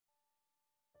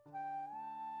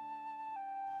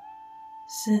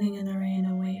Sitting in the rain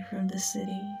away from the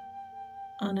city,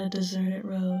 on a deserted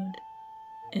road,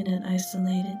 in an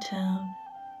isolated town,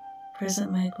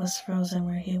 Present Mike was frozen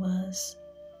where he was,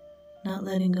 not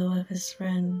letting go of his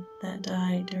friend that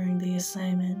died during the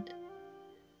assignment.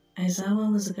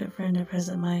 Aizawa was a good friend of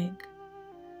Present Mike.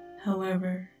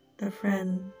 However, the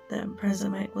friend that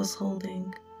Present Mike was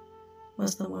holding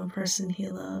was the one person he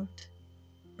loved,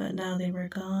 but now they were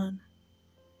gone.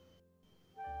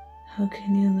 How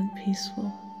can you look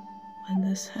peaceful when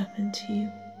this happened to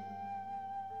you?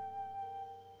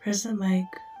 Present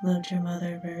Mike loved your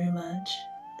mother very much.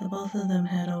 The both of them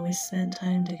had always spent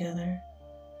time together.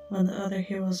 When the other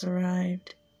heroes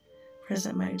arrived,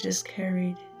 Present Mike just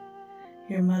carried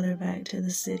your mother back to the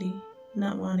city,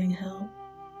 not wanting help.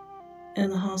 In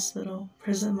the hospital,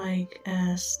 Present Mike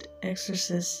asked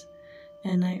Exorcist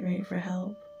and Night Raid for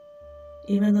help.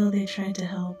 Even though they tried to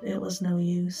help, it was no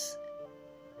use.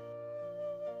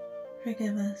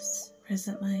 Forgive us,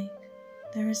 Present Mike.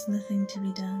 There is nothing to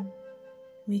be done.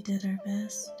 We did our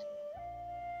best.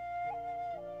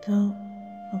 Don't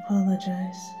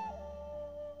apologize.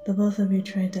 The both of you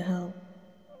tried to help.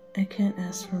 I can't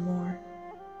ask for more.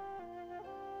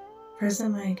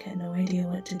 Present Mike had no idea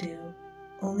what to do,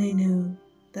 only knew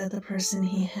that the person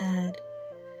he had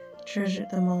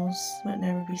treasured the most would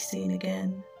never be seen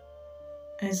again.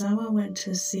 Aizawa went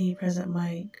to see Present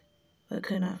Mike, but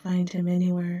could not find him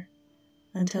anywhere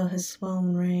until his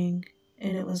phone rang,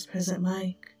 and it was Present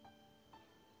Mike.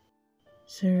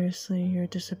 Seriously, you're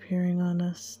disappearing on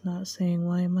us, not saying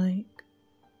why, Mike?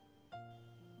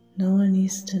 No one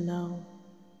needs to know.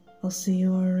 I'll see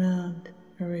you around,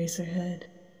 Eraserhead.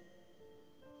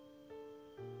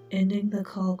 Ending the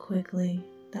call quickly,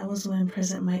 that was when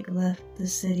Present Mike left the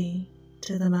city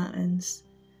to the mountains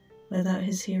without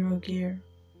his hero gear.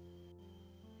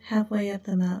 Halfway up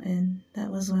the mountain,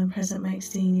 that was when Present Mike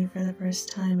seen you for the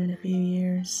first time in a few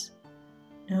years.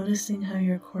 Noticing how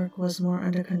your quirk was more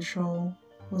under control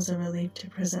was a relief to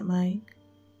Present Mike.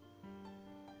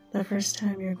 The first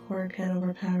time your quirk had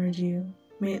overpowered you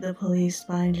made the police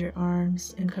bind your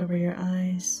arms and cover your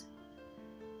eyes.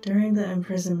 During the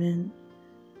imprisonment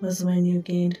was when you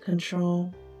gained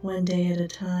control one day at a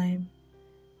time,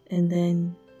 and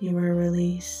then you were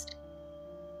released.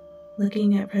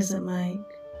 Looking at Present Mike,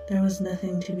 there was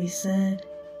nothing to be said.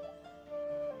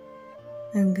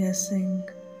 I'm guessing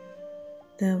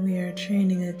that we are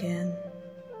training again,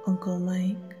 Uncle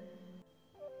Mike.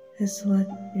 It's what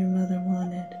your mother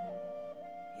wanted.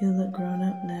 You look grown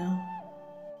up now.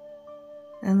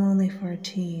 I'm only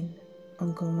 14,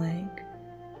 Uncle Mike.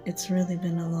 It's really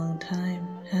been a long time,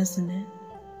 hasn't it?